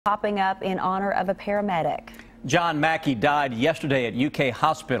popping up in honor of a paramedic. John Mackey died yesterday at UK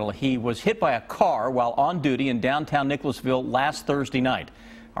Hospital. He was hit by a car while on duty in downtown Nicholasville last Thursday night.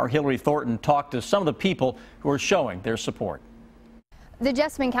 Our Hillary Thornton talked to some of the people who are showing their support. The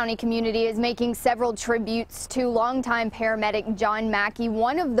Jessamine County community is making several tributes to longtime paramedic John Mackey.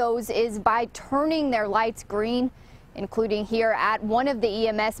 One of those is by turning their lights green, including here at one of the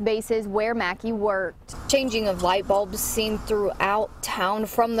EMS bases where Mackey worked. Changing of light bulbs seen throughout town,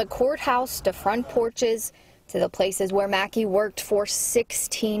 from the courthouse to front porches to the places where Mackey worked for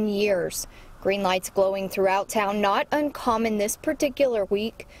 16 years. Green lights glowing throughout town, not uncommon this particular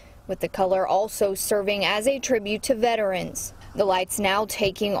week, with the color also serving as a tribute to veterans. The lights now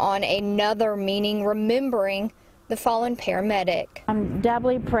taking on another meaning, remembering the fallen paramedic. I'm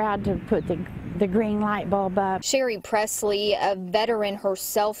doubly proud to put the green light bulb up. Sherry Presley, a veteran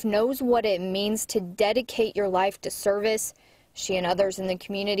herself, knows what it means to dedicate your life to service. She and others in the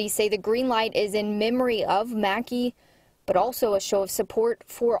community say the green light is in memory of Mackey, but also a show of support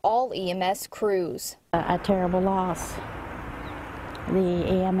for all EMS crews. A terrible loss. The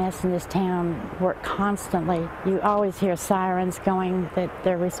EMS in this town work constantly. You always hear sirens going, that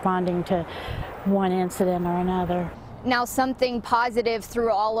they're responding to one incident or another. Now, something positive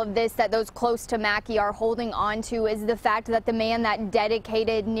through all of this that those close to Mackey are holding on to is the fact that the man that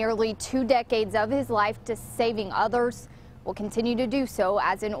dedicated nearly 2 decades of his life to saving others will continue to do so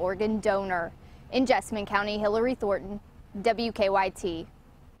as an organ donor. In Jessamine County, Hillary Thornton, WKYT.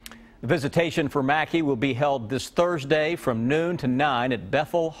 The visitation for Mackey will be held this Thursday from noon to 9 at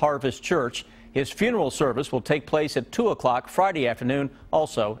Bethel Harvest Church. His funeral service will take place at 2 o'clock Friday afternoon,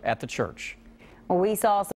 also at the church. We saw